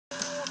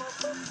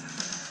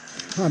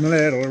I'm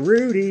little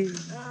Rudy.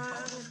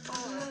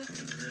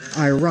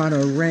 I run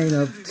a reign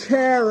of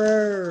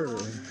terror.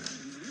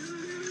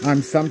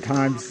 I'm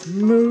sometimes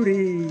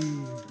moody.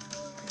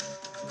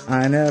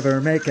 I never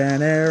make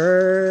an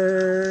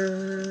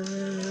error.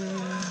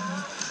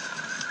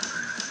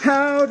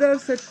 How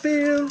does it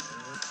feel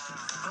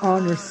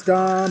on your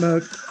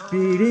stomach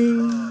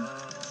beating?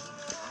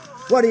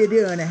 What are you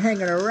doing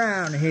hanging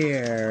around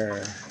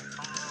here?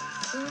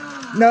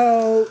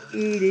 No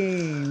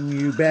eating,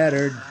 you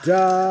better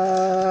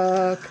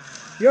duck.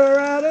 You're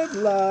out of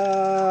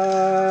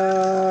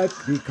luck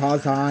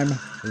because I'm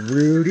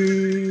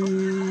Rudy.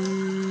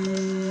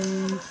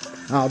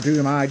 I'll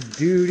do my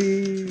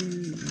duty.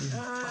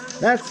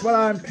 That's what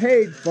I'm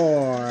paid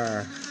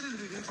for.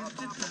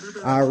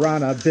 I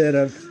run a bit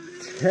of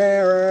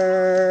terror.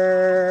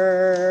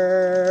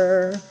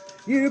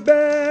 You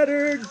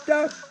better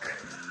duck.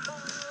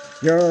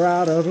 You're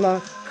out of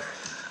luck.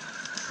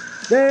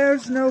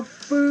 There's no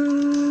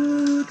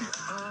food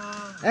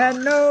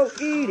and no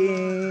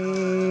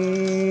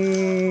eating.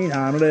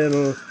 I'm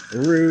little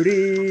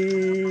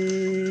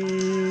Rudy.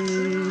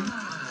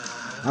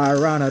 I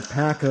run a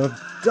pack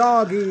of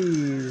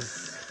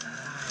doggies.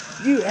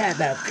 You had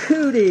the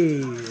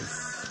cooties.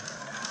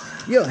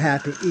 You'll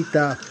have to eat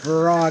the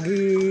froggies.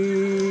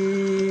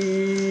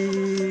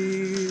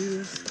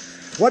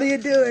 What are you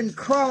doing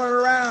crawling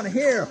around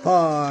here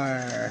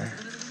for?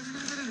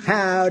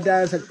 How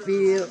does it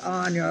feel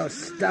on your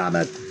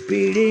stomach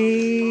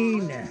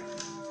beating?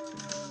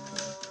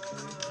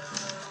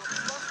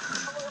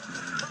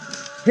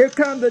 Here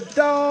come the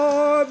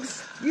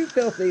dogs, you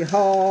filthy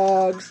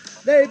hogs.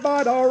 They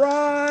bite all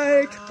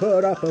right,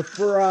 put up a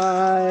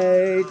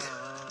fright.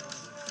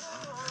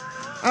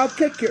 I'll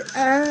kick your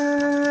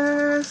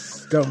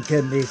ass, don't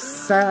give me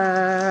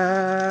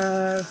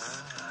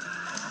sass.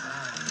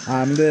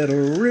 I'm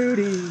little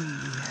Rudy.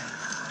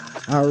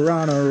 I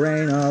run a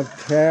reign of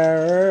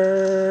terror.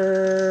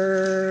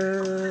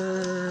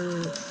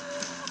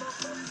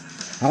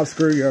 I'll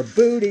screw your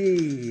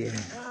booty.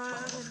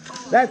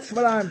 That's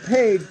what I'm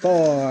paid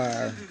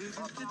for.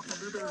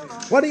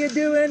 What are you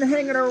doing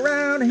hanging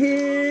around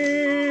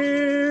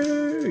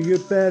here? You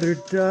better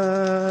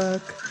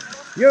duck.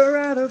 You're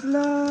out of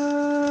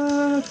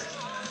luck.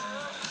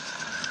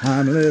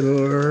 I'm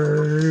little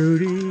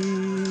Rudy.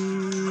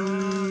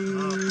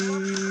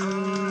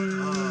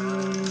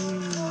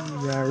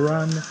 I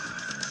run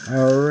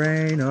a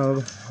reign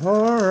of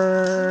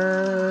horror.